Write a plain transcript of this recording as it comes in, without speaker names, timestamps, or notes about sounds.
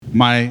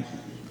My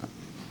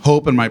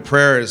hope and my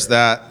prayer is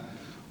that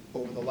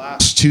over the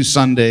last 2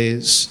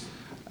 Sundays,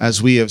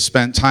 as we have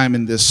spent time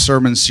in this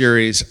sermon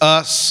series,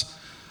 us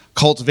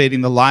cultivating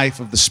the life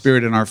of the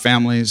Spirit in our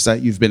families,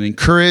 that you've been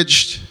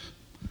encouraged,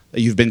 that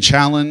you've been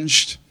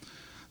challenged,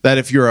 that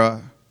if you're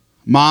a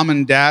mom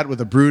and dad with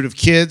a brood of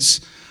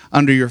kids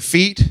under your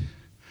feet,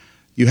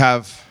 you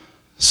have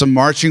some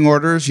marching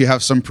orders, you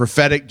have some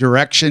prophetic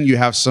direction, you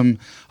have some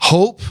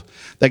hope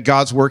that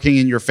God's working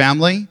in your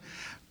family.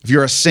 If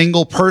you're a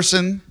single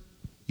person,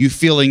 you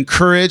feel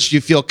encouraged,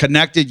 you feel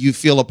connected, you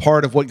feel a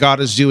part of what God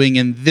is doing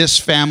in this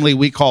family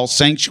we call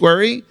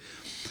Sanctuary.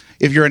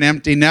 If you're an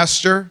empty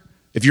nester,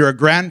 if you're a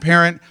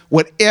grandparent,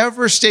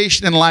 whatever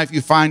station in life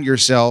you find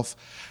yourself,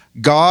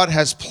 God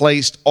has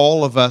placed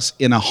all of us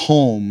in a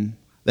home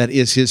that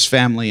is his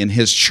family and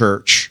his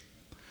church.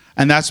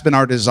 And that's been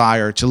our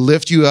desire, to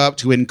lift you up,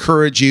 to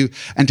encourage you,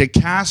 and to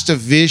cast a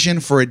vision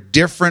for a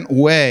different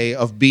way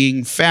of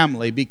being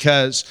family,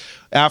 because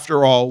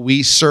after all,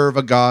 we serve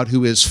a God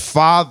who is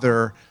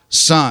Father,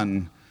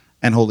 Son,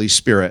 and Holy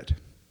Spirit.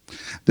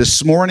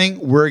 This morning,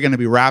 we're going to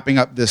be wrapping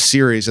up this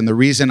series, and the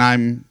reason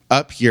I'm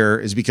up here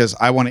is because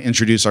I want to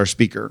introduce our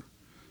speaker.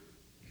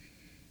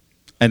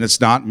 And it's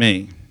not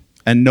me.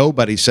 And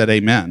nobody said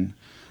amen.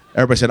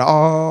 Everybody said,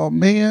 oh,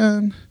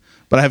 man.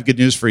 But I have good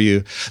news for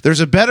you.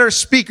 There's a better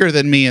speaker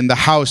than me in the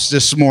house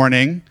this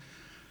morning,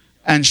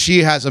 and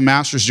she has a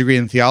master's degree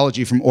in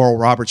theology from Oral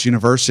Roberts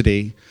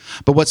University.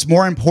 But what's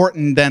more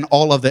important than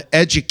all of the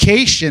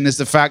education is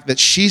the fact that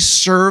she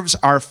serves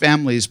our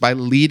families by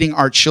leading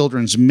our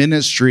children's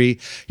ministry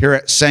here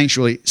at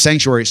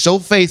Sanctuary so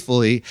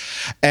faithfully.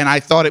 And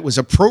I thought it was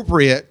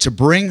appropriate to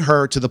bring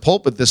her to the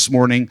pulpit this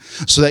morning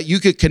so that you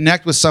could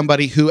connect with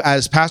somebody who,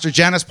 as Pastor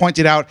Janice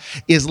pointed out,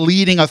 is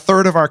leading a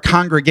third of our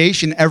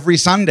congregation every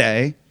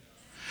Sunday.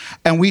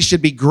 And we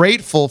should be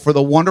grateful for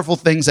the wonderful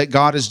things that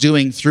God is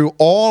doing through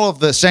all of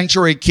the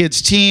Sanctuary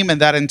Kids team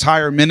and that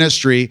entire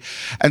ministry.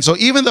 And so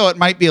even though it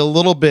might be a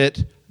little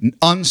bit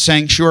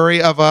unsanctuary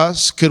of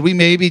us, could we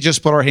maybe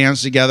just put our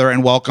hands together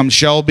and welcome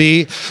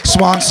Shelby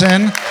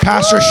Swanson,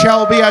 Pastor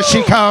Shelby, as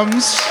she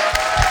comes.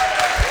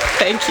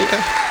 Thank you.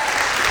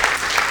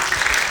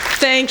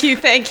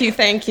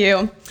 Thank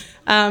you.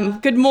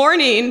 Good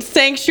morning,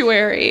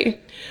 Sanctuary.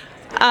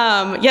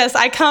 Yes,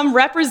 I come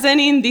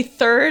representing the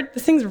third.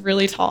 This thing's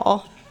really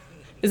tall.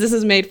 This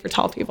is made for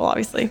tall people,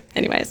 obviously.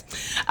 Anyways,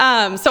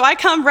 so I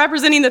come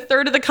representing the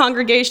third of the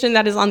congregation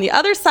that is on the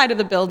other side of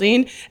the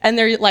building, and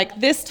they're like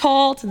this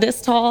tall to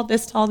this tall,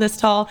 this tall, this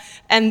tall,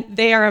 and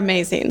they are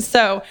amazing.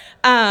 So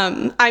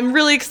I'm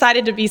really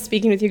excited to be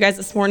speaking with you guys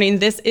this morning.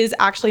 This is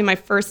actually my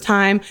first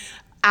time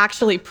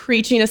actually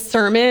preaching a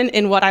sermon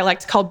in what I like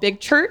to call big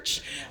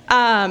church.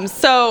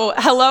 So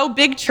hello,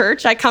 big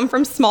church. I come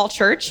from small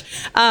church.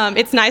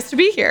 It's nice to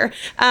be here.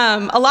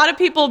 A lot of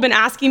people have been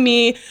asking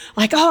me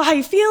like, oh, how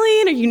you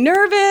feeling? Are you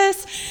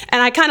nervous?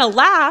 And I kind of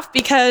laugh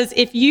because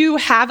if you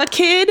have a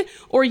kid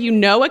or you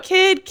know a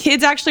kid,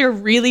 kids actually are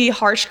really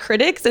harsh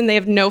critics and they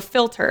have no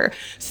filter.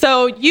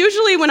 So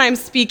usually when I'm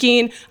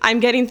speaking, I'm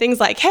getting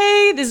things like,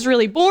 hey, this is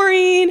really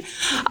boring.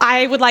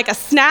 I would like a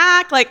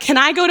snack. Like, can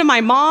I go to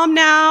my mom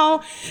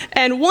now?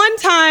 And one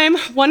time,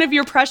 one of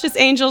your precious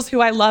angels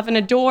who I love and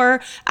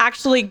adore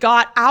actually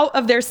got out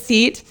of their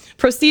seat,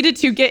 proceeded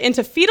to get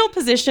into fetal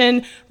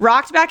position,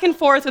 rocked back and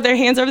forth with their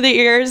hands over their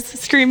ears,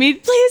 screaming,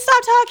 please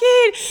stop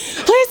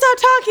talking, please stop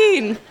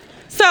talking.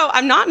 So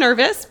I'm not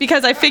nervous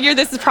because I figure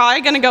this is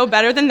probably going to go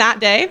better than that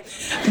day.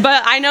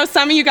 But I know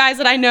some of you guys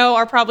that I know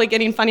are probably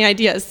getting funny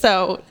ideas.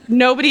 So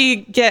nobody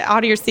get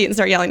out of your seat and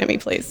start yelling at me,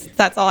 please.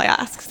 That's all I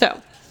ask. So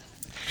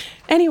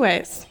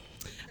anyways,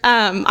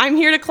 I'm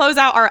here to close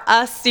out our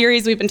Us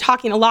series. We've been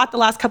talking a lot the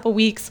last couple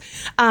weeks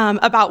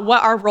about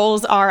what our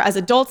roles are as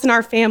adults in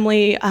our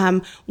family,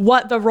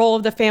 what the role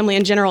of the family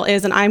in general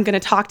is, and I'm going to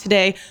talk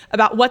today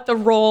about what the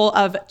role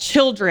of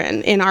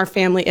children in our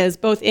family is,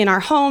 both in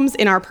our homes,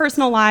 in our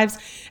personal lives,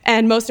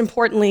 and most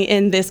importantly,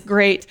 in this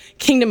great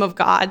kingdom of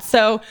God.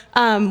 So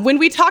when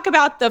we talk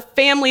about the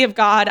family of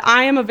God,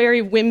 I am a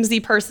very whimsy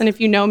person. If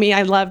you know me,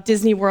 I love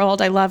Disney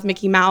World. I love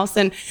Mickey Mouse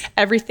and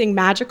everything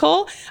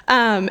magical.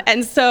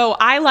 And so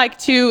I like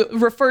to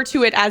refer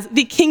to it as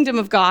the kingdom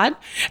of God.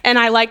 And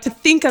I like to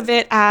think of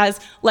it as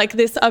like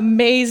this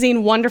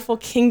amazing, wonderful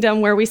kingdom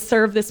where we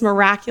serve this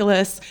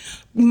miraculous,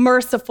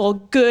 merciful,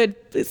 good,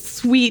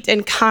 sweet,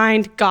 and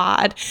kind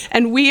God.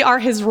 And we are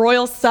his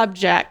royal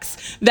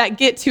subjects that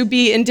get to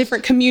be in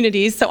different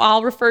communities. So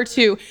I'll refer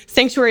to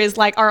Sanctuary as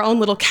like our own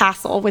little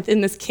castle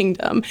within this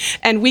kingdom.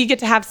 And we get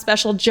to have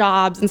special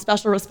jobs and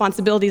special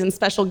responsibilities and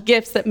special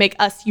gifts that make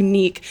us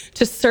unique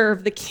to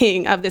serve the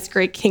king of this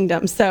great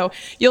kingdom. So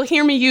you'll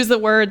hear me use the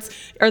words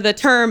or the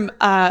term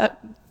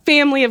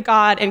family of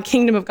God and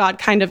kingdom of God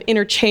kind of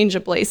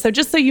interchangeably. So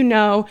just so you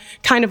know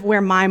kind of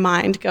where my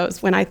mind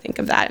goes when I think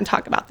of that and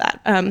talk about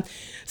that.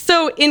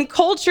 So in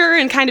culture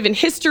and kind of in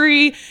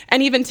history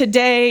and even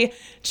today,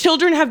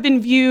 children have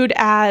been viewed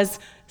as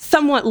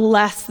somewhat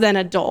less than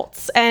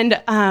adults. And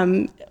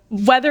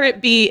whether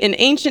it be in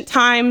ancient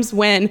times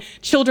when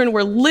children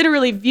were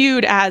literally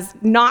viewed as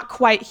not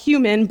quite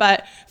human,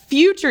 but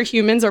future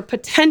humans or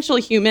potential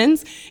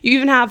humans. You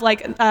even have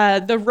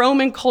the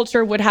Roman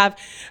culture would have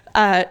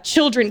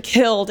children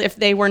killed if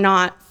they were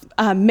not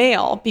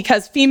male,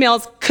 because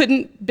females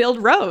couldn't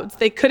build roads,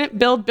 they couldn't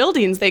build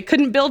buildings, they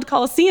couldn't build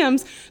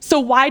coliseums. So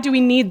why do we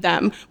need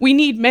them? We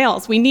need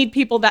males. We need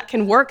people that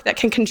can work, that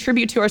can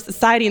contribute to our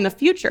society in the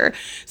future.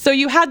 So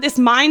you had this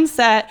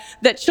mindset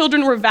that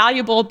children were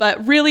valuable,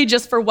 but really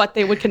just for what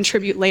they would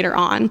contribute later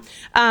on.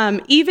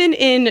 Even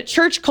in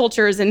church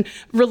cultures and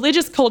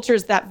religious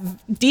cultures that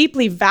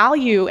deeply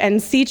value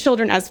and see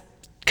children as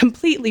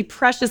completely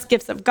precious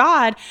gifts of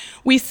God,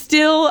 we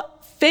still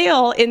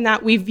fail in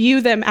that we view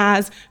them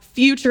as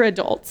future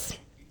adults.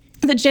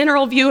 The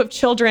general view of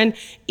children,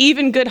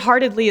 even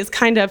good-heartedly, is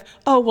kind of,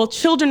 oh, well,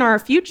 children are our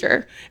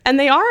future, and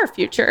they are our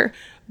future,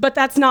 but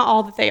that's not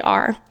all that they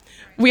are.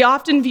 We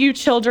often view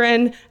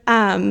children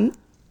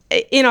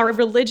in our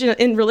religion,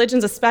 in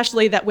religions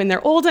especially, that when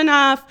they're old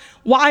enough,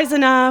 wise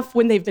enough,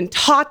 when they've been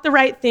taught the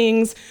right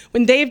things,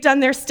 when they've done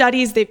their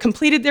studies, they've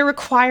completed their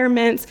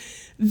requirements,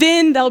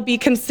 then they'll be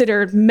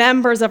considered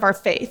members of our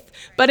faith.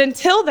 But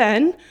until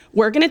then,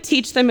 we're going to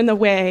teach them in the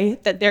way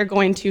that they're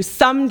going to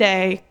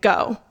someday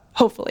go,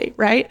 hopefully,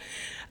 right?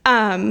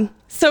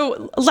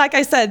 So like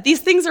I said,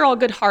 these things are all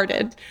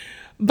good-hearted,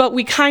 but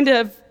we kind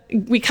of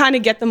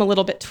get them a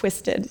little bit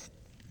twisted.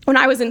 When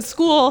I was in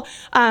school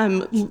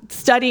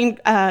studying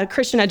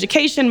Christian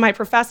education, my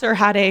professor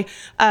had a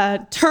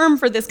term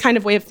for this kind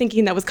of way of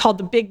thinking that was called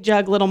the big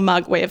jug, little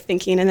mug way of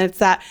thinking. And it's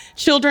that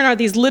children are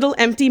these little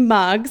empty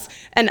mugs,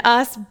 and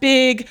us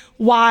big,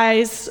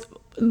 wise,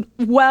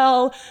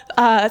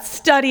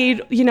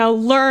 well-studied,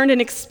 learned and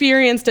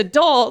experienced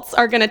adults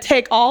are going to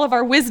take all of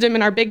our wisdom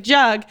in our big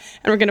jug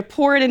and we're going to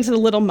pour it into the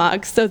little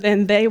mug, so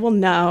then they will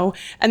know,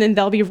 and then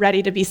they'll be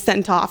ready to be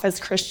sent off as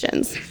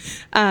Christians.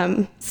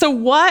 So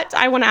what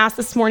I want to ask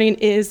this morning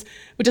is,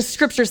 what does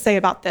Scripture say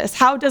about this?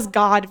 How does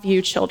God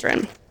view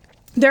children?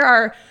 There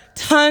are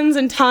tons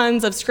and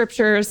tons of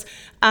scriptures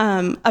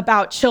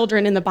about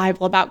children in the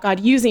Bible, about God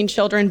using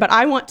children, but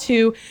I want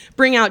to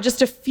bring out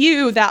just a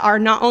few that are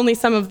not only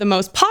some of the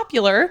most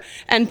popular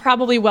and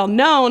probably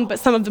well-known, but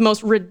some of the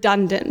most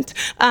redundant.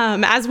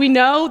 As we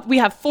know, we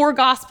have 4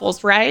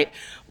 Gospels, right?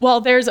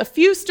 Well, there's a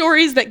few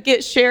stories that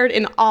get shared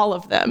in all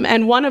of them,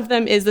 and one of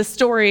them is the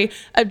story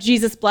of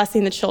Jesus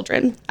blessing the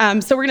children.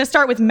 So we're going to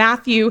start with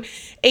Matthew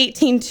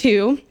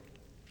 18:2.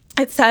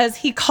 It says,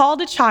 he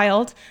called a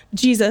child,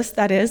 Jesus,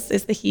 that is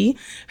the he,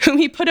 whom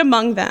he put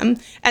among them,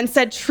 and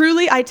said,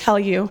 truly I tell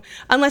you,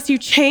 unless you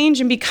change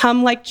and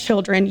become like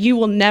children, you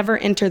will never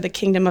enter the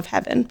kingdom of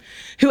heaven.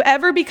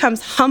 Whoever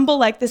becomes humble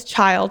like this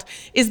child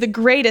is the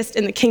greatest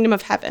in the kingdom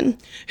of heaven.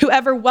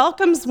 Whoever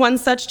welcomes one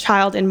such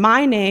child in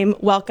my name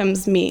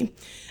welcomes me.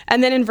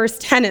 And then in verse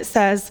 10 it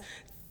says,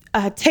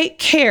 take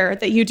care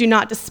that you do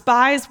not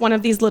despise one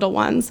of these little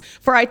ones,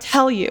 for I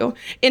tell you,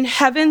 in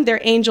heaven their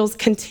angels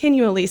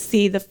continually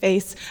see the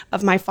face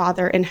of my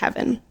Father in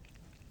heaven.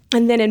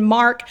 And then in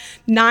Mark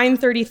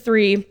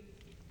 9:33,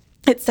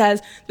 it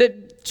says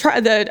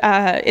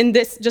that in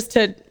this, just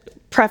to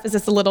preface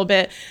this a little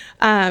bit,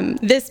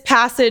 this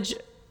passage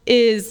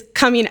is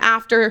coming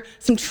after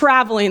some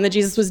traveling that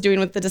Jesus was doing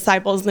with the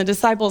disciples, and the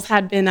disciples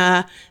had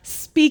been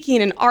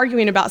speaking and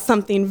arguing about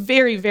something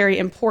very, very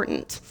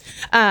important.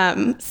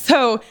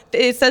 So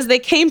it says they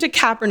came to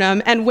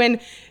Capernaum, and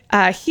when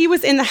he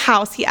was in the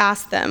house, he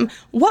asked them,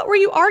 what were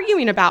you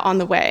arguing about on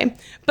the way?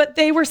 But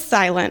they were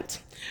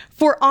silent.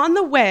 For on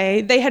the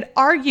way, they had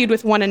argued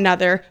with one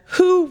another,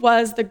 who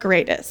was the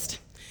greatest?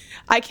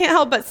 I can't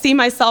help but see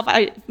myself.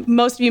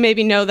 Most of you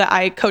maybe know that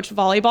I coach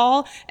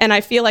volleyball, and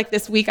I feel like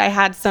this week I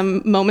had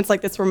some moments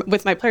like this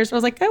with my players where I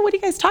was like, oh, what are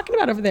you guys talking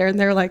about over there? And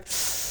they're like,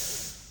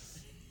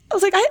 I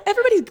was like, we're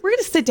going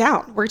to sit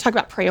down. We're going to talk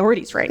about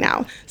priorities right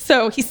now.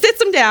 So he sits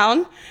them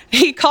down,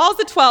 he calls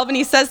the 12, and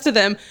he says to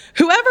them,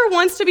 whoever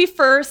wants to be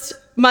first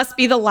must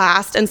be the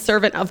last and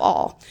servant of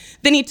all.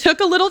 Then he took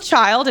a little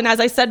child, and as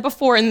I said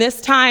before, in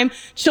this time,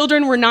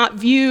 children were not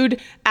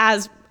viewed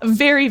as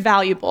very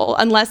valuable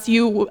unless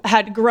you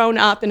had grown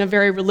up in a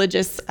very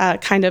religious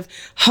kind of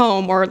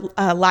home or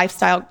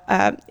lifestyle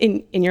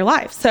in your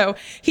life. So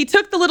he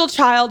took the little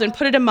child and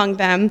put it among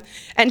them,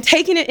 and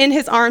taking it in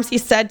his arms, he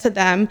said to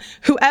them,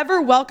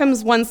 whoever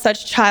welcomes one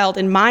such child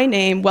in my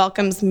name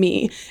welcomes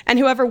me, and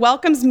whoever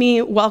welcomes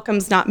me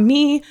welcomes not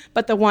me,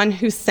 but the one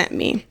who sent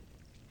me.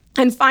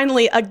 And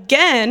finally,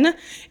 again,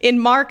 in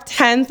Mark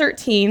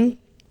 10:13,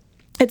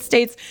 it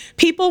states,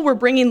 people were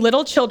bringing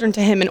little children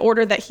to him in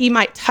order that he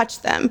might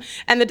touch them,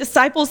 and the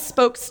disciples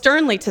spoke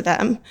sternly to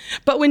them.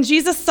 But when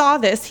Jesus saw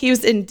this, he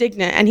was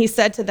indignant, and he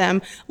said to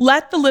them,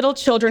 let the little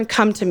children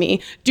come to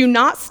me. Do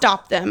not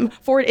stop them,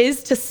 for it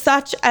is to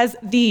such as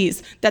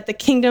these that the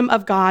kingdom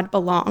of God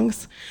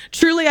belongs.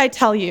 Truly I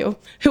tell you,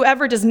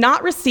 whoever does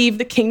not receive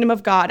the kingdom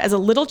of God as a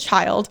little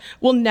child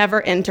will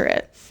never enter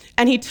it.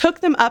 And he took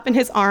them up in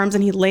his arms,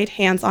 and he laid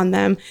hands on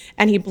them,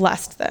 and he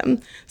blessed them.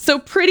 So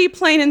pretty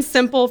plain and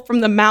simple from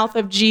the mouth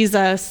of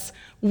Jesus,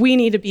 we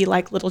need to be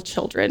like little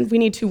children. We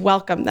need to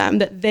welcome them,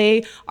 that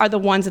they are the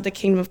ones that the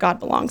kingdom of God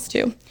belongs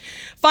to.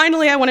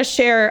 Finally, I want to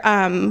share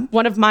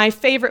one of my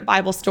favorite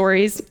Bible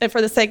stories. And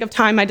for the sake of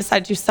time, I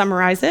decided to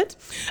summarize it.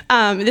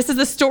 This is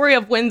the story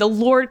of when the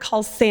Lord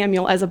calls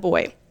Samuel as a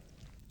boy.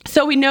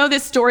 So we know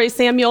this story.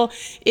 Samuel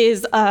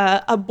is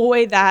a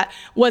boy that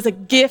was a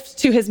gift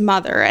to his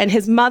mother. And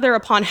his mother,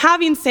 upon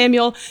having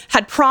Samuel,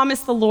 had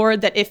promised the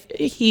Lord that if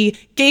he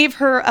gave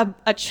her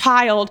a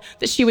child,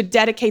 that she would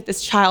dedicate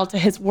this child to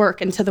his work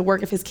and to the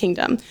work of his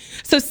kingdom.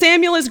 So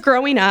Samuel is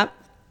growing up,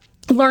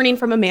 learning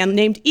from a man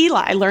named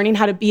Eli, learning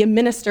how to be a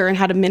minister and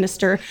how to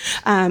minister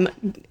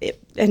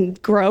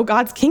and grow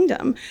God's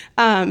kingdom.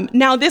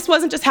 Now, this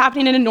wasn't just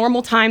happening in a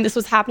normal time. This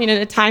was happening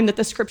in a time that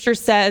the scripture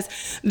says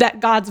that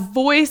God's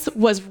voice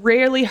was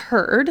rarely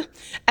heard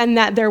and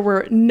that there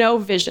were no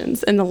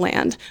visions in the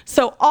land.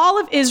 So all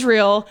of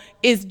Israel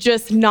is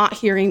just not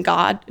hearing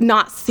God,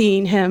 not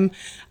seeing him.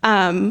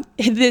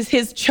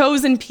 His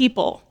chosen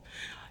people,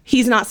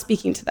 he's not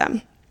speaking to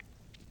them.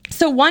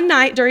 So one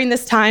night during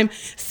this time,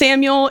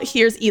 Samuel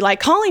hears Eli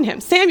calling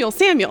him, Samuel,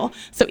 Samuel.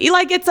 So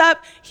Samuel gets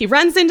up, he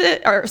runs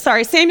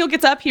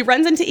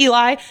into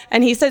Eli,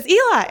 and he says,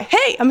 Eli,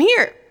 hey, I'm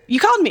here.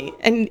 You called me.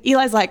 And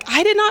Eli's like,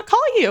 I did not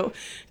call you.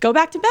 Go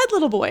back to bed,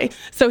 little boy.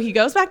 So he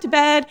goes back to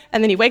bed,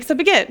 and then he wakes up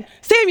again.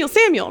 Samuel,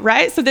 Samuel,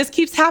 right? So this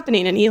keeps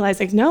happening. And Eli's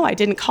like, no, I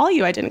didn't call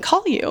you.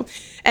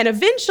 And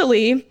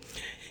eventually,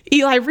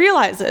 Eli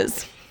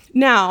realizes,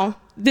 now,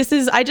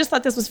 I just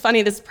thought this was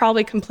funny. This is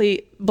probably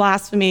complete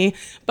blasphemy,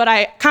 but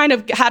I kind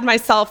of had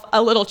myself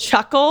a little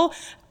chuckle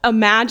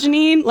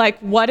imagining, like,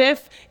 what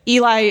if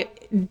Eli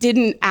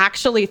didn't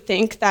actually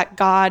think that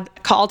God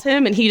called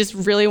him and he just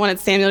really wanted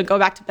Samuel to go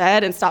back to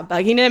bed and stop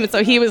bugging him. And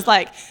so he was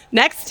like,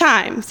 next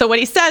time. So what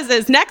he says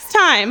is, next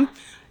time,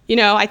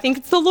 I think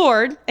it's the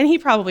Lord. And he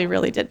probably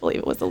really did believe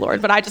it was the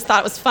Lord, but I just thought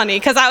it was funny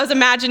because I was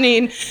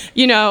imagining,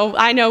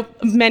 I know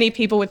many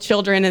people with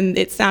children, and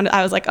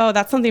I was like, oh,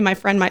 that's something my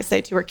friend might say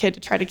to her kid to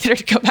try to get her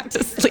to go back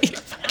to sleep.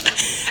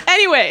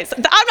 Anyways,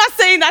 I'm not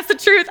saying that's the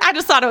truth. I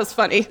just thought it was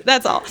funny.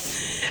 That's all.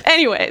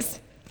 Anyways,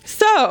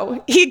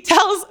 so he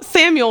tells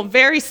Samuel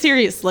very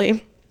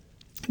seriously,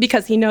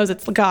 because he knows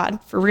it's God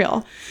for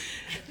real.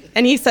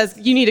 And he says,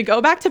 you need to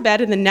go back to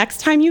bed, and the next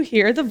time you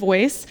hear the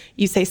voice,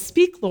 you say,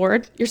 speak,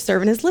 Lord, your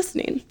servant is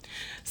listening.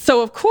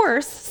 So, of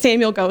course,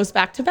 Samuel goes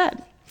back to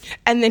bed.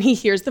 And then he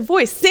hears the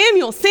voice,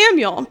 Samuel,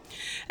 Samuel.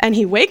 And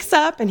he wakes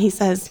up and he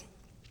says,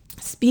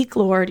 speak,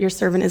 Lord, your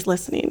servant is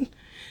listening.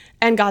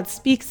 And God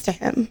speaks to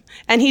him.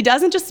 And he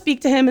doesn't just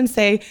speak to him and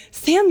say,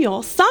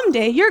 Samuel,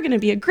 someday you're going to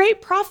be a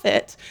great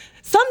prophet.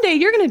 Someday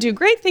you're going to do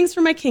great things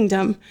for my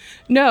kingdom.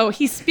 No,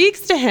 he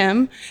speaks to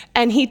him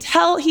and he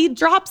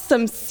drops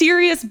some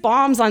serious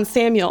bombs on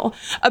Samuel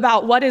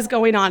about what is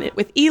going on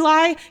with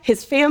Eli,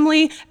 his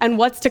family, and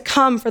what's to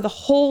come for the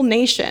whole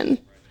nation.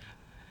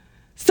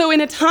 So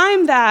in a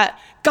time that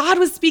God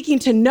was speaking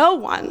to no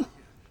one,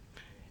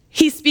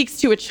 he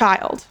speaks to a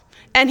child.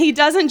 And he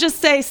doesn't just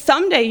say,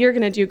 someday you're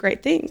going to do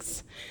great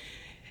things.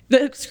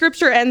 The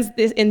scripture ends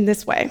in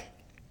this way.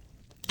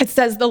 It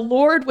says, the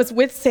Lord was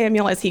with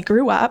Samuel as he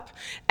grew up,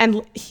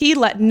 and he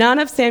let none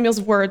of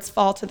Samuel's words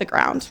fall to the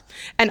ground.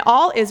 And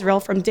all Israel,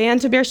 from Dan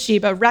to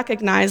Beersheba,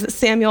 recognized that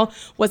Samuel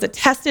was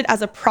attested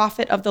as a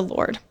prophet of the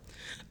Lord.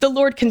 The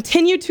Lord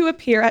continued to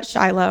appear at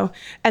Shiloh,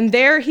 and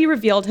there he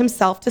revealed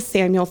himself to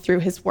Samuel through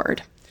his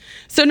word.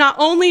 So not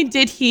only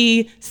did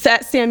he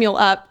set Samuel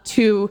up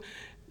to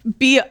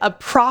be a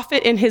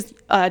prophet in his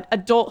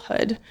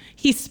adulthood,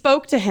 he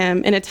spoke to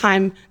him in a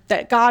time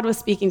that God was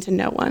speaking to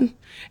no one.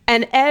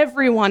 And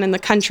everyone in the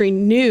country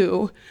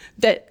knew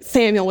that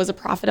Samuel was a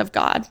prophet of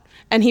God,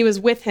 and he was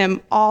with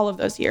him all of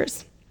those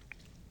years.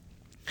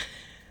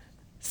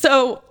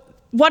 So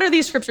what are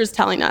these scriptures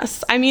telling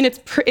us? I mean,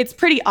 it's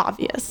pretty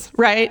obvious,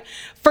 right?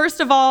 First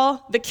of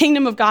all, the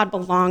kingdom of God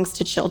belongs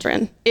to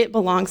children. It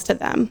belongs to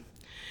them.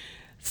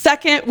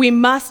 Second, we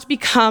must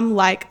become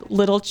like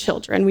little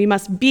children. We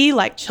must be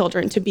like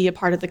children to be a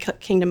part of the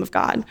kingdom of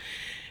God.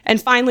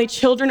 And finally,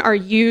 children are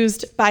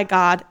used by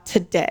God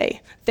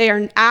today. They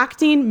are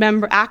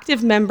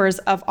active members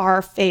of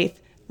our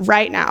faith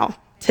right now,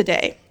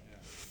 today.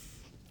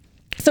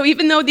 So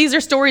even though these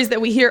are stories that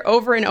we hear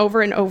over and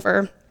over and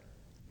over,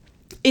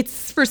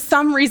 it's for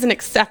some reason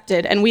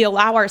accepted, and we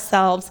allow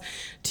ourselves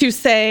to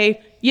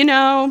say, I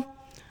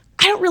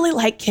don't really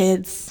like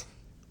kids.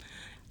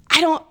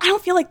 I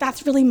don't feel like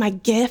that's really my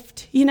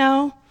gift,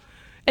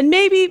 And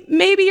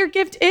maybe your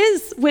gift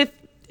is with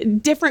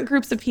different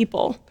groups of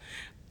people.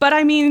 But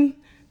I mean,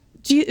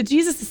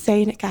 Jesus is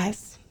saying it,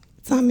 guys.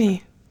 It's not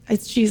me.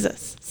 It's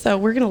Jesus. So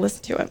we're going to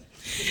listen to him.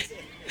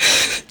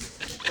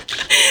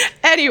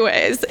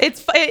 Anyways,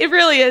 it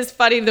really is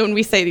funny when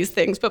we say these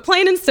things. But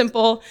plain and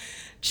simple,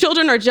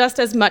 children are just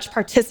as much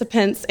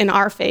participants in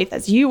our faith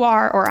as you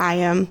are or I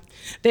am.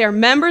 They are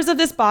members of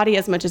this body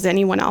as much as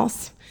anyone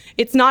else.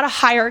 It's not a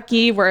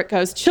hierarchy where it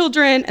goes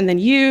children and then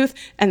youth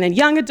and then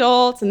young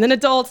adults and then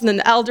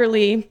the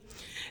elderly.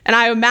 And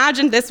I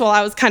imagined this while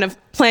I was kind of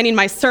planning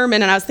my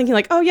sermon, and I was thinking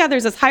like, oh yeah,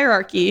 there's this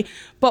hierarchy.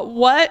 But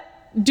what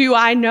do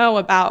I know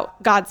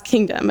about God's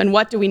kingdom? And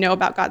what do we know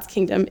about God's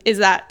kingdom? Is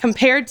that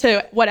compared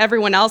to what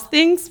everyone else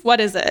thinks, what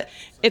is it?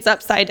 It's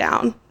upside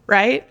down,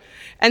 right?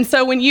 And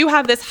so when you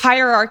have this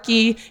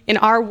hierarchy in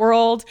our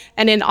world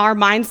and in our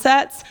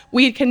mindsets,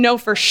 we can know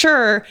for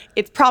sure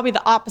it's probably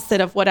the opposite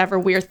of whatever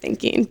we're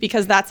thinking,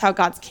 because that's how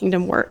God's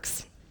kingdom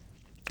works.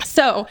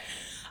 So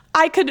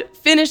I could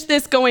finish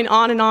this going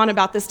on and on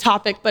about this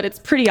topic, but it's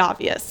pretty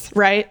obvious,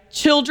 right?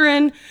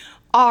 Children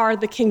are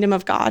the kingdom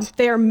of God.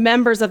 They are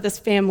members of this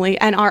family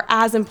and are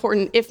as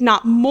important, if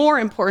not more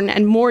important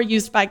and more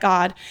used by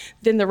God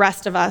than the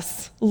rest of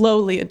us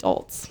lowly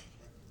adults.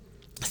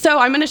 So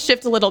I'm going to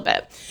shift a little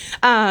bit,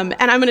 and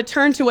I'm going to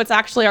turn to what's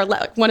actually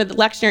one of the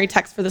lectionary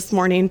texts for this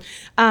morning.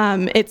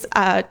 It's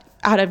out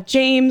of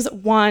James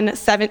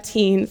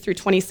 1:17 through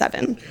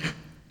 27.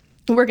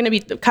 We're going to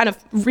be kind of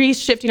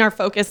reshifting our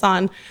focus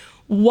on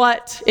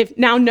what, if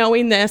now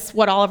knowing this,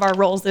 what all of our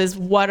roles is,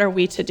 what are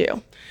we to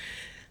do?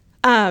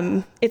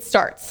 It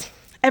starts,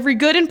 every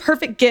good and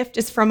perfect gift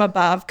is from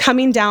above,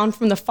 coming down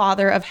from the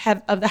Father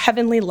of the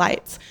heavenly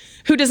lights,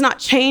 who does not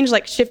change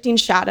like shifting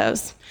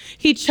shadows.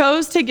 He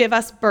chose to give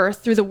us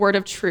birth through the word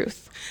of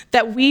truth,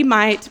 that we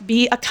might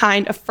be a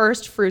kind of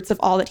first fruits of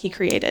all that he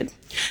created.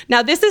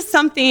 Now, this is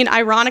something,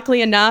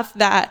 ironically enough,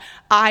 that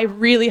I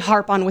really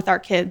harp on with our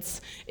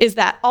kids, is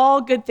that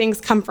all good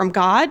things come from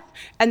God,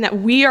 and that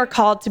we are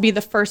called to be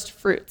the first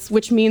fruits,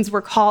 which means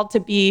we're called to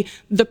be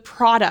the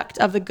product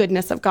of the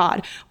goodness of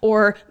God,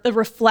 or the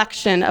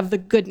reflection of the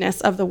goodness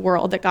of the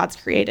world that God's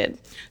created.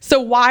 So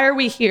why are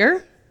we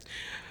here?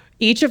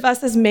 Each of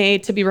us is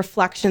made to be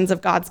reflections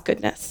of God's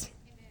goodness.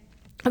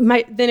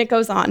 Then it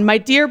goes on, my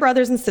dear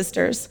brothers and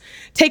sisters,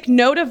 take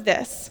note of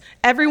this.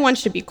 Everyone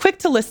should be quick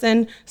to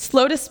listen,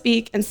 slow to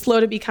speak, and slow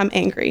to become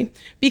angry,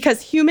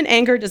 because human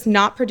anger does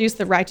not produce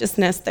the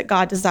righteousness that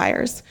God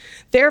desires.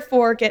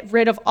 Therefore, get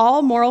rid of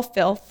all moral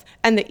filth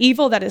and the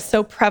evil that is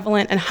so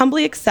prevalent, and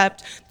humbly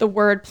accept the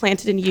word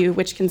planted in you,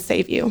 which can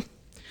save you.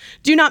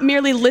 Do not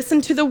merely listen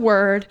to the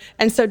word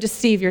and so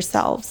deceive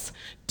yourselves.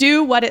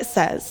 Do what it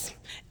says.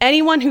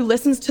 Anyone who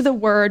listens to the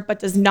word but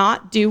does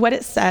not do what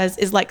it says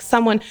is like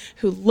someone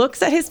who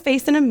looks at his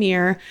face in a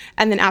mirror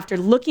and then after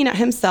looking at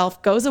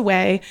himself goes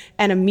away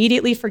and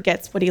immediately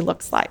forgets what he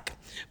looks like.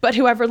 But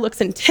whoever looks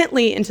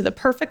intently into the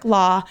perfect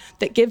law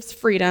that gives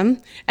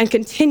freedom and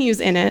continues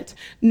in it,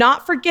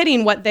 not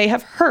forgetting what they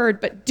have heard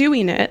but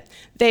doing it,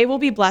 they will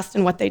be blessed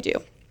in what they do.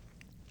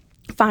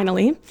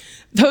 Finally,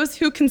 those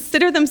who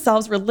consider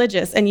themselves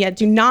religious and yet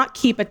do not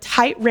keep a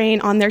tight rein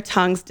on their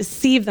tongues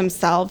deceive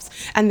themselves,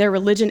 and their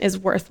religion is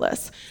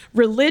worthless.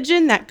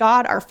 Religion that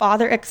God our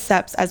Father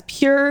accepts as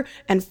pure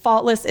and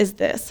faultless is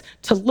this,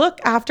 to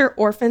look after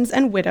orphans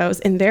and widows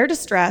in their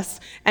distress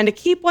and to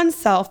keep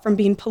oneself from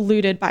being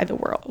polluted by the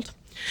world.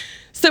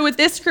 So with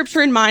this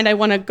scripture in mind, I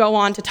want to go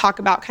on to talk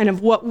about kind of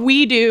what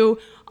we do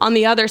on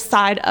the other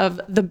side of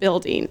the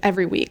building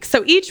every week.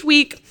 So each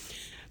week,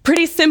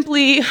 pretty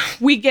simply,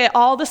 we get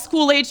all the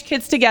school-age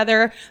kids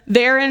together.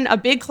 They're in a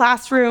big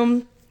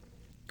classroom.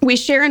 We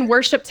share in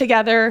worship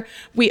together.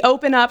 We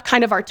open up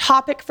kind of our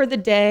topic for the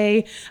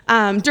day.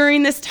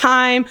 During this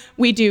time,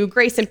 we do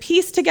grace and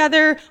peace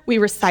together. We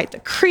recite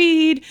the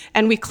creed,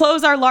 and we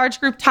close our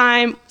large group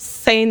time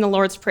saying the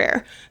Lord's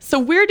Prayer. So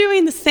we're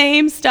doing the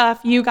same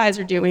stuff you guys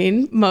are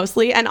doing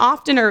mostly, and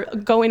often are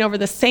going over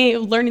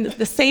learning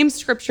the same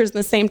scriptures and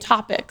the same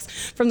topics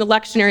from the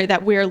lectionary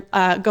that we're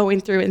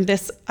going through in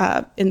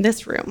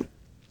this room.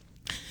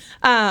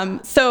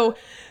 So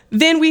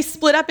then we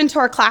split up into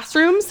our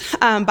classrooms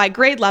by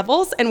grade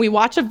levels, and we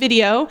watch a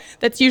video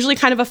that's usually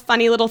kind of a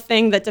funny little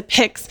thing that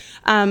depicts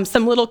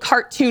some little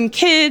cartoon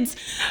kids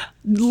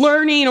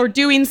learning or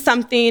doing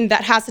something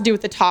that has to do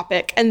with the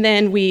topic. And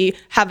then we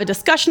have a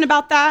discussion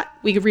about that.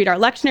 We read our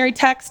lectionary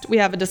text. We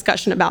have a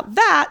discussion about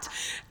that.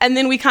 And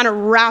then we kind of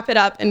wrap it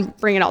up and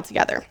bring it all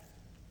together.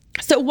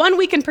 So one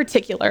week in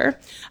particular,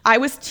 I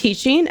was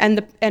teaching,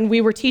 and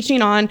we were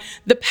teaching on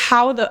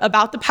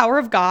about the power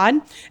of God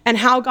and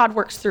how God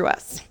works through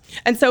us.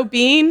 And so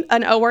being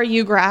an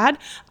ORU grad,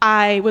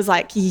 I was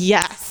like,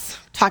 yes,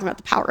 talking about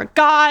the power of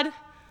God.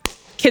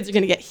 Kids are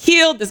going to get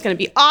healed. This is going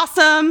to be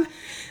awesome.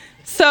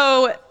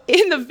 So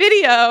in the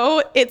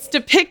video, it's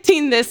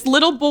depicting this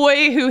little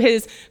boy who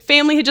his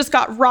family had just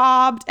got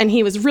robbed, and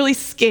he was really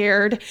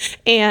scared,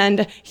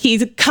 and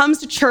he comes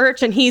to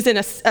church, and he's in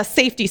a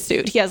safety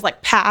suit. He has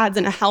like pads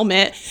and a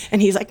helmet,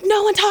 and he's like,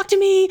 no one talk to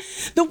me.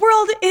 The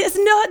world there's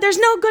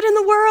no good in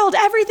the world.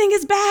 Everything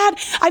is bad.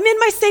 I'm in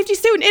my safety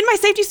suit, and in my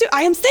safety suit,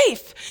 I am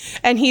safe.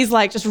 And he's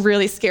like just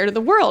really scared of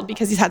the world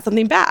because he's had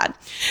something bad.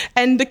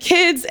 And the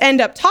kids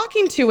end up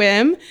talking to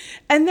him,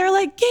 and they're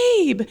like,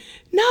 Gabe,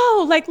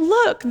 no, like,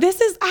 look,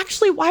 this is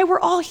actually why we're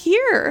all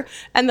here.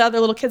 And the other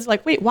little kids are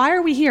like, wait, why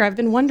are we here? I've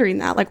been wondering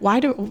that. Like,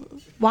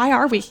 why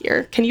are we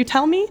here? Can you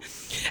tell me?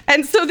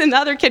 And so then the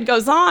other kid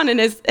goes on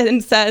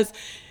and says,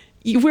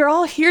 we're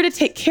all here to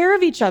take care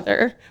of each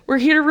other. We're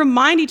here to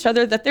remind each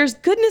other that there's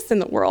goodness in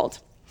the world.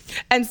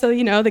 And so,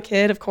 the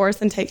kid, of course,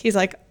 he's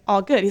like,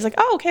 all good. He's like,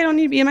 oh, okay, I don't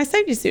need to be in my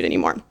safety suit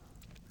anymore.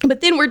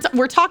 But then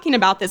we're talking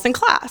about this in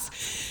class.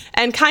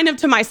 And kind of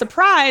to my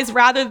surprise,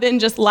 rather than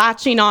just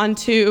latching on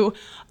to,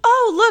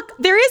 oh, look,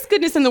 there is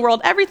goodness in the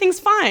world, everything's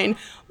fine.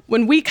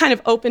 When we kind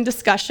of open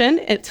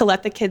discussion to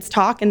let the kids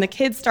talk, and the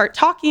kids start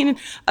talking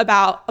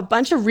about a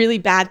bunch of really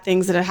bad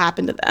things that had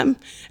happened to them.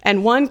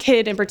 And one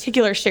kid in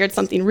particular shared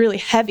something really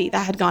heavy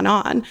that had gone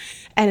on.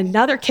 And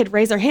another kid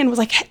raised their hand and was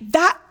like,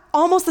 that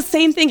almost the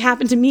same thing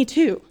happened to me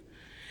too.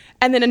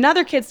 And then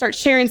another kid starts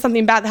sharing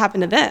something bad that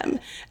happened to them.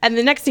 And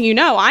the next thing you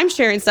know, I'm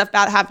sharing stuff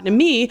bad that happened to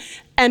me.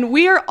 And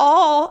we are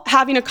all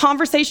having a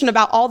conversation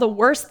about all the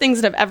worst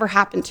things that have ever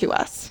happened to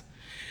us.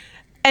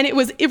 And it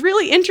was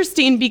really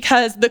interesting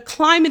because the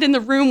climate in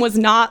the room was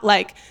not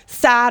like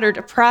sad or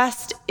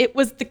depressed. It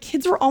was, the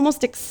kids were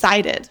almost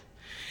excited.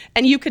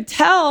 And you could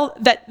tell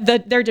that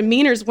their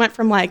demeanors went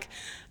from like,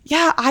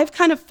 yeah, I've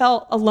kind of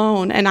felt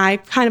alone and I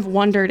kind of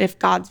wondered if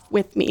God's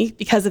with me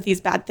because of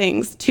these bad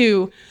things,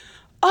 to,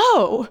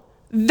 oh,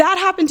 that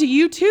happened to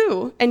you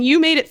too, and you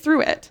made it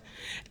through it.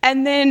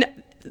 And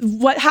then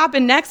what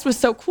happened next was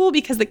so cool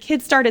because the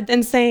kids started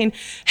then saying,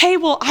 hey,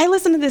 well, I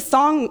listened to this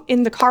song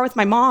in the car with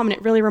my mom and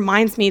it really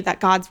reminds me that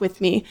God's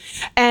with me.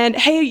 And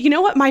hey, you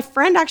know what? My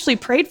friend actually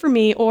prayed for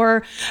me.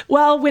 Or,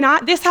 well, when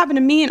this happened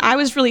to me and I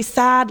was really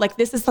sad, like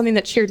this is something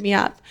that cheered me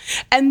up.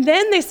 And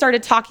then they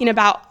started talking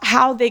about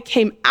how they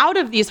came out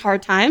of these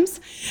hard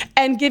times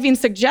and giving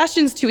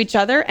suggestions to each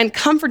other and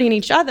comforting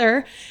each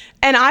other.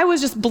 And I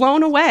was just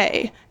blown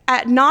away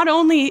at not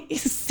only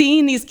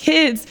seeing these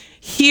kids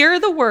hear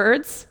the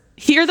words,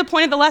 hear the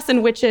point of the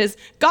lesson, which is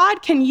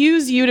God can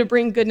use you to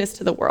bring goodness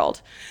to the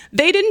world.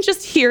 They didn't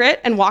just hear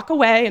it and walk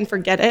away and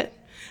forget it.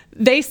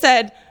 They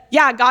said,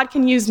 yeah, God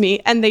can use me.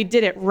 And they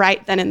did it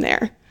right then and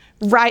there.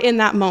 Right in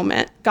that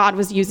moment, God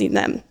was using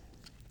them.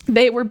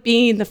 They were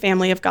being the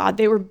family of God.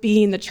 They were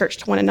being the church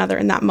to one another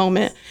in that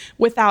moment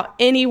without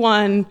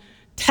anyone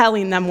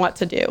telling them what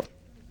to do.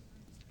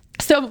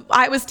 So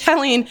I was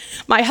telling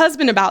my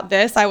husband about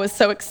this. I was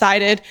so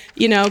excited,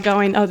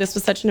 going, oh, this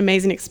was such an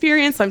amazing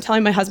experience. So I'm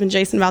telling my husband,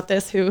 Jason, about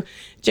this, who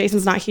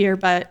Jason's not here,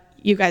 but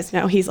you guys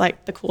know he's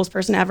like the coolest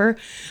person ever.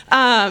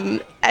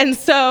 And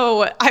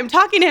so I'm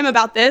talking to him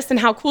about this and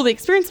how cool the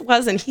experience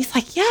was. And he's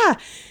like, yeah,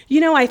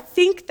 I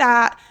think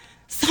that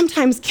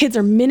sometimes kids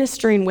are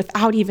ministering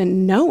without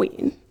even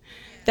knowing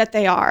that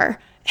they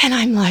are. And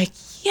I'm like,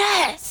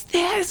 yes,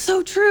 that is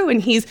so true.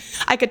 And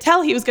I could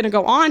tell he was going to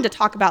go on to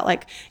talk about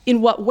like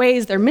in what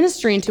ways they're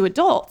ministering to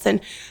adults.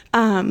 And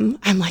I'm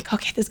like,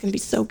 okay, this is going to be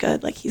so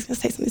good. Like he's going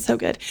to say something so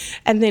good.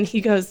 And then he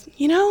goes,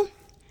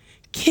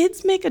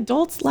 kids make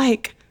adults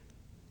like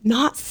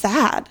not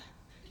sad.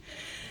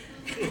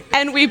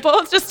 And we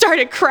both just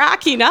started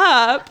cracking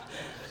up.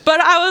 But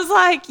I was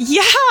like,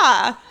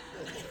 yeah,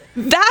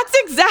 that's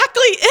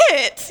exactly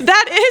it.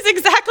 That is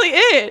exactly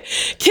it.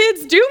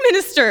 Kids do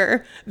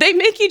minister. They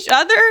make each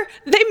other,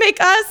 they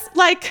make us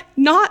like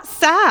not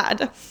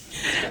sad.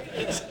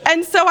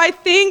 And so I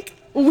think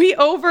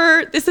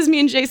this is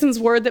me and Jason's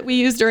word that we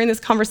use during this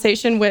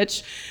conversation,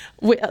 which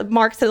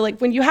Mark said,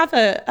 like when you have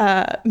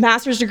a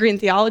master's degree in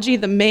theology,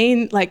 the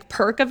main like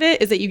perk of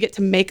it is that you get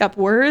to make up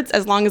words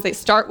as long as they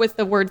start with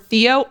the word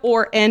theo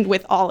or end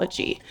with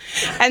ology.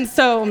 And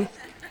so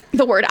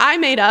the word I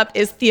made up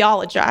is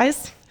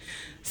theologize.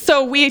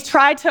 So we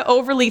tried to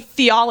overly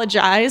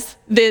theologize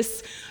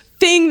this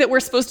thing that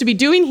we're supposed to be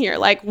doing here.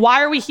 Like,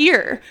 why are we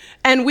here?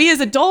 And we as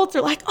adults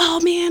are like,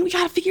 oh man, we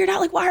got to figure it out.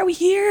 Like, why are we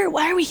here?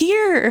 Why are we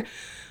here?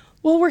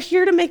 Well, we're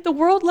here to make the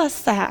world less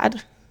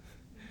sad.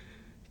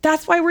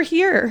 That's why we're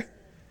here.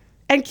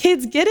 And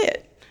kids get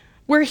it.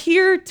 We're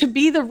here to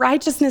be the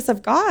righteousness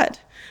of God.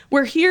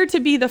 We're here to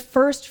be the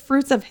first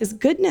fruits of his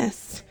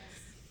goodness.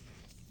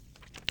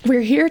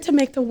 We're here to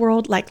make the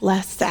world like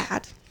less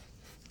sad.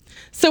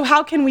 So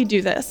how can we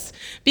do this?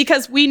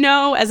 Because we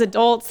know as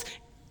adults,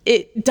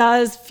 it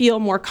does feel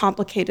more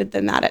complicated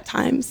than that at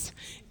times.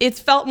 It's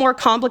felt more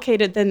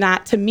complicated than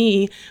that to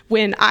me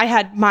when I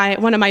had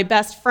one of my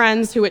best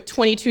friends who at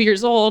 22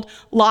 years old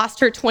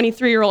lost her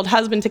 23-year-old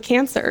husband to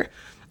cancer.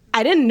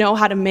 I didn't know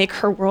how to make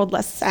her world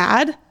less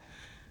sad.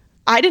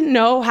 I didn't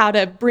know how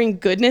to bring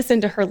goodness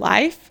into her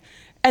life.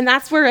 And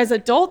that's where as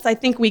adults, I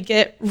think we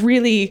get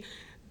really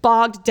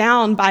bogged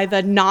down by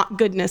the not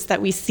goodness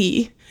that we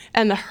see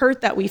and the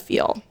hurt that we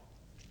feel.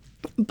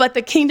 But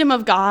the kingdom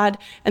of God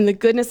and the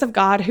goodness of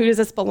God, who does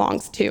this belong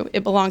to?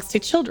 It belongs to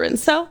children.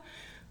 So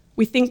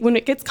we think when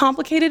it gets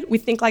complicated, we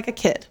think like a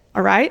kid,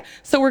 all right?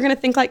 So we're gonna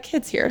think like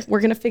kids here.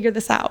 We're gonna figure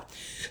this out.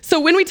 So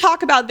when we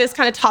talk about this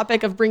kind of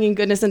topic of bringing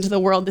goodness into the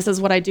world, this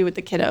is what I do with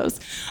the kiddos.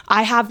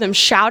 I have them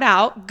shout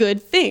out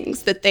good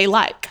things that they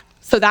like.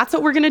 So that's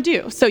what we're gonna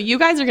do. So you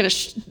guys are gonna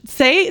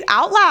say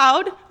out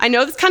loud, I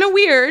know this is kind of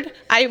weird.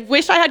 I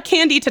wish I had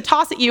candy to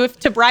toss at you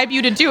to bribe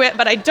you to do it,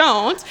 but I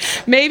don't.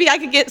 Maybe I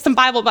could get some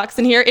Bible bucks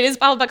in here. It is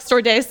Bible Buck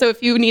Store Day, so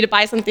if you need to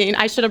buy something,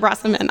 I should have brought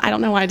some in. I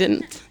don't know why I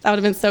didn't. That would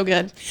have been so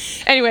good.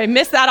 Anyway,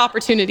 missed that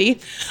opportunity.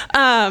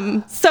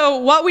 So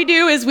what we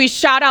do is we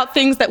shout out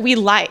things that we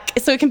like.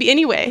 So it can be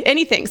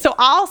anything. So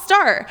I'll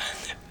start.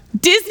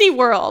 Disney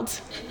World.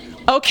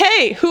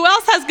 Okay, who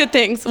else has good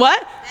things?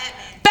 What?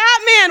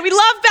 Batman. We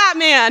love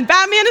Batman.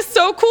 Batman is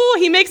so cool.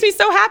 He makes me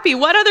so happy.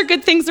 What other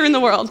good things are in the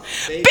world?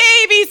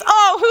 Babies.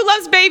 Oh, who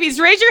loves babies?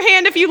 Raise your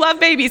hand if you love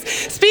babies.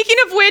 Speaking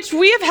of which,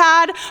 we have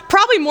had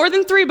probably more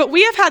than 3, but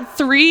we have had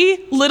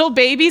 3 little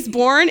babies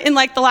born in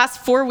like the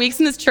last 4 weeks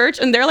in this church,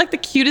 and they're like the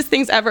cutest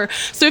things ever.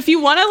 So if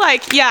you want to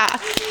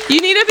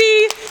you need to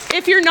be,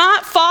 if you're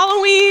not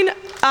following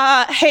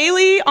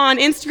Haley on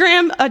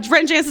Instagram,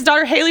 Brent Jansen's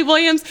daughter, Haley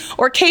Williams,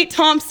 or Kate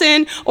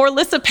Thompson, or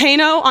Lissa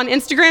Pano on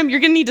Instagram, you're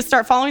gonna need to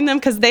start following them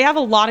because they have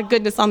a lot of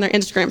goodness on their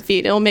Instagram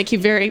feed. It'll make you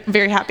very,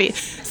 very happy.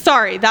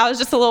 Sorry, that was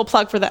just a little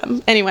plug for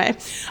them. Anyway,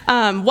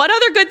 what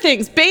other good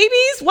things?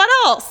 Babies, what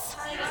else?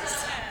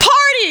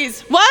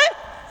 Parties, what?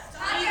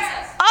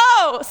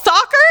 Oh,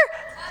 soccer?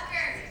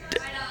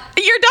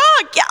 Your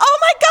dog. Yeah. Oh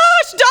my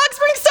gosh, dogs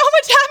bring so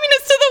much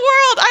happiness to the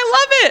world. I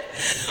love it.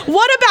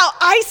 What about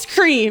ice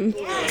cream?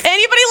 Yes.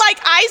 Anybody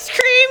like ice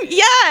cream?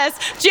 Yes.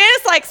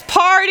 Janice likes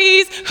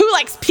parties. Who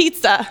likes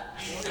pizza?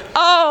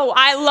 Oh,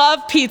 I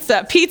love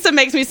pizza. Pizza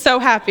makes me so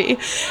happy.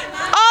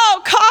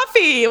 Oh,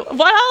 coffee.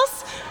 What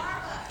else?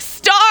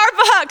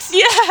 Starbucks.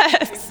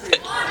 Yes.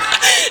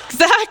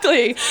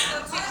 Exactly.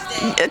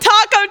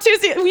 Taco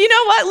Tuesday. You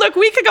know what? Look,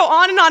 we could go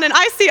on, and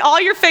I see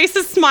all your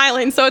faces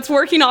smiling, so it's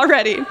working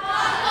already.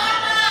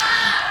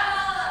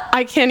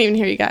 I can't even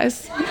hear you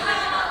guys.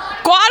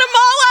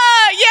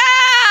 Guatemala!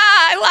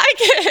 Yeah! I like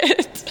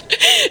it.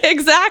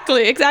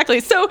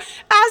 Exactly. So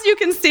as you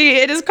can see,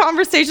 it is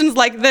conversations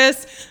like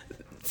this,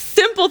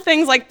 simple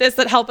things like this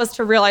that help us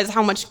to realize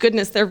how much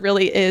goodness there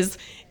really is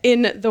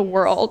in the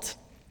world.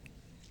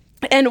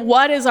 And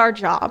what is our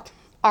job?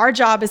 Our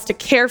job is to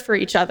care for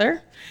each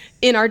other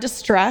in our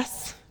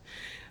distress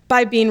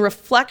by being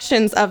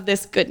reflections of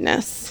this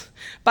goodness,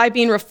 by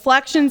being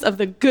reflections of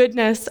the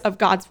goodness of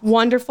God's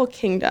wonderful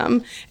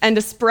kingdom, and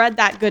to spread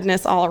that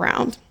goodness all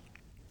around.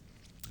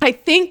 I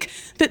think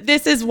that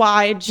this is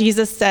why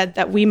Jesus said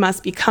that we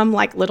must become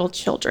like little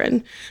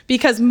children,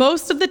 because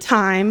most of the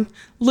time,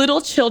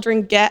 little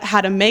children get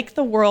how to make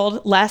the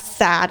world less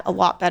sad a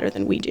lot better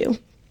than we do.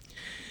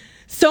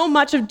 So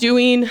much of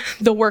doing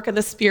the work of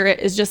the Spirit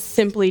is just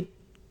simply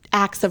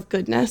acts of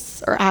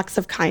goodness or acts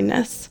of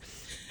kindness,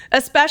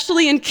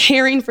 especially in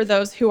caring for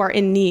those who are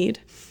in need,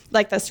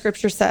 like the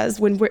scripture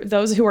says,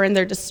 those who are in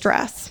their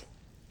distress.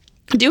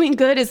 Doing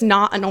good is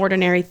not an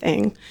ordinary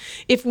thing.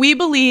 If we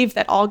believe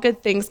that all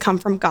good things come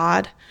from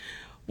God,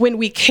 when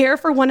we care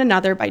for one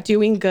another by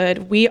doing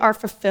good, we are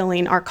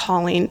fulfilling our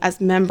calling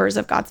as members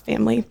of God's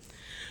family.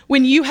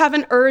 When you have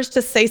an urge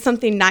to say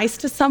something nice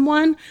to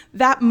someone,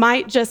 that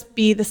might just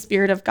be the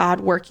Spirit of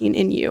God working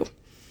in you.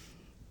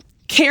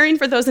 Caring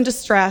for those in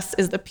distress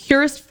is the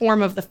purest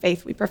form of the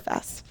faith we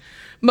profess.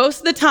 Most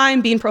of the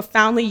time, being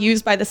profoundly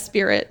used by the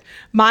Spirit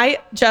might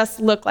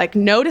just look like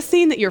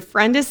noticing that your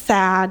friend is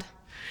sad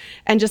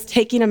and just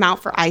taking them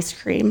out for ice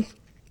cream.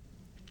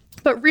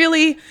 But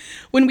really,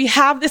 when we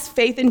have this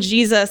faith in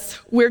Jesus,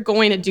 we're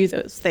going to do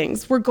those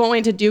things. We're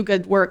going to do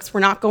good works.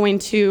 We're not going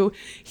to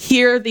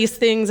hear these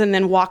things and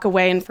then walk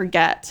away and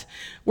forget.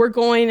 We're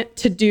going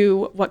to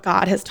do what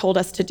God has told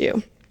us to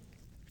do.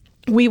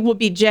 We will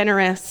be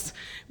generous.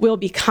 We'll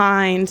be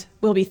kind.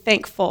 We'll be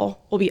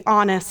thankful. We'll be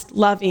honest,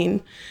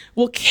 loving.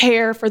 We'll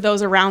care for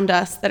those around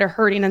us that are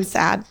hurting and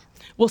sad.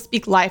 We'll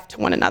speak life to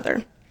one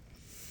another.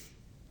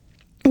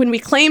 When we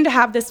claim to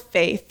have this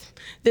faith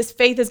is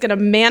going to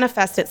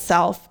manifest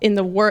itself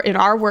in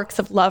our works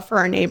of love for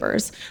our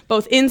neighbors,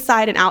 both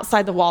inside and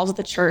outside the walls of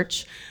the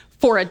church,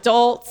 for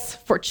adults,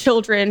 for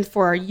children,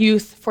 for our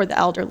youth, for the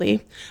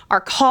elderly. Our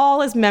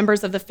call as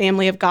members of the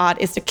family of God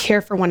is to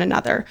care for one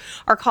another.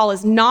 Our call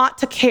is not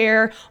to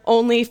care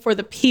only for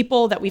the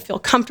people that we feel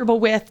comfortable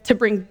with, to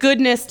bring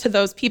goodness to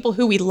those people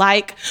who we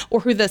like or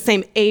who are the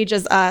same age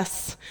as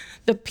us,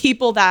 the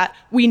people that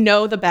we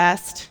know the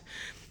best.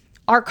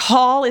 Our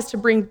call is to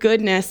bring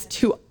goodness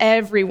to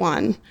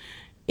everyone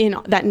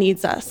that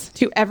needs us,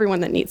 to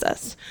everyone that needs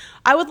us.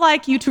 I would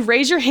like you to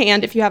raise your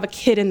hand if you have a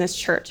kid in this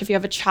church, if you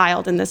have a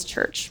child in this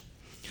church.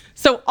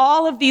 So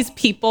all of these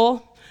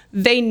people,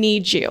 they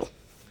need you.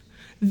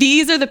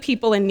 These are the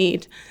people in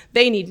need.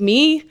 They need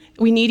me.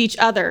 We need each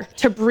other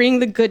to bring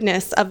the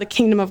goodness of the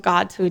kingdom of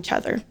God to each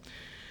other.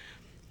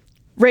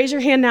 Raise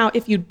your hand now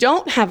if you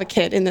don't have a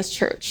kid in this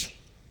church.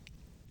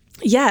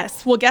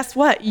 Yes, well, guess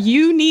what?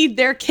 You need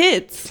their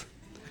kids.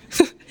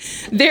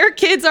 Their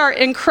kids are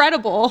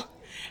incredible,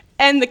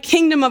 and the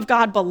kingdom of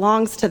God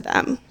belongs to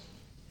them.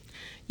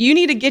 You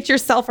need to get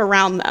yourself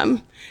around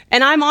them.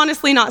 And I'm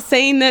honestly not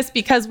saying this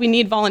because we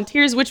need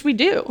volunteers, which we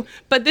do,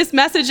 but this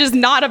message is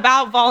not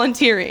about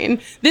volunteering.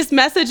 This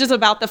message is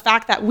about the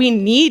fact that we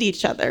need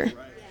each other.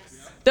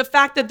 The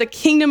fact that the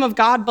kingdom of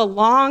God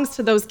belongs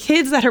to those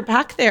kids that are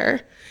back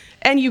there.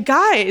 And you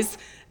guys,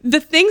 the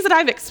things that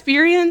I've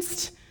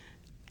experienced,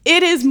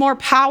 it is more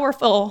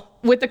powerful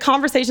with the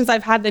conversations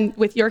I've had than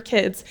with your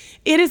kids.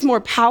 It is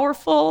more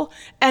powerful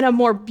and a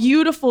more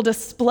beautiful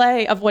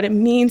display of what it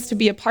means to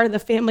be a part of the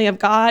family of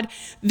God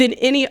than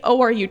any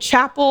ORU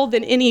chapel,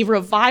 than any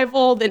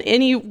revival, than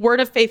any Word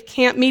of Faith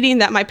camp meeting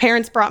that my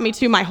parents brought me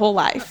to my whole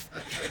life.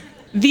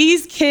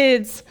 These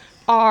kids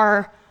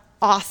are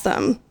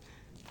awesome.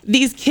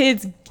 These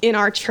kids in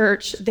our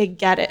church, they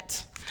get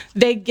it.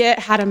 They get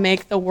how to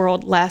make the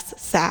world less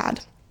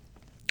sad.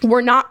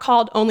 We're not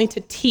called only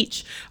to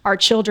teach our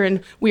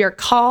children. We are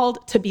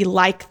called to be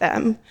like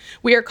them.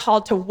 We are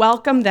called to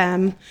welcome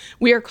them.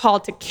 We are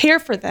called to care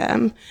for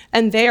them,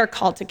 and they are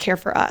called to care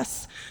for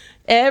us.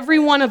 Every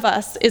one of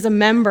us is a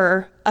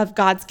member of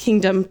God's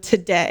kingdom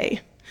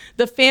today.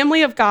 The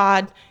family of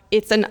God,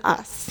 it's an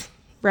us,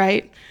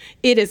 right?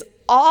 It is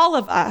all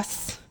of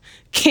us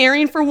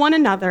caring for one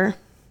another,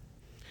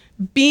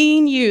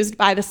 being used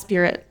by the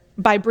Spirit,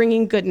 by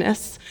bringing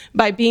goodness,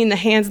 by being the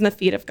hands and the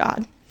feet of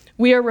God.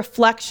 We are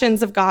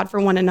reflections of God for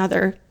one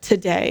another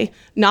today,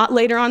 not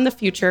later on in the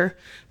future,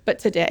 but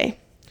today.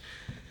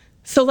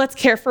 So let's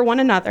care for one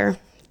another,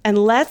 and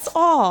let's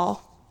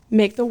all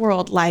make the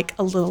world like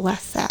a little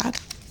less sad.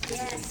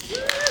 Yes.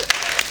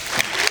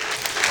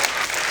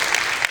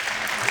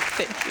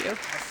 Thank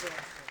you.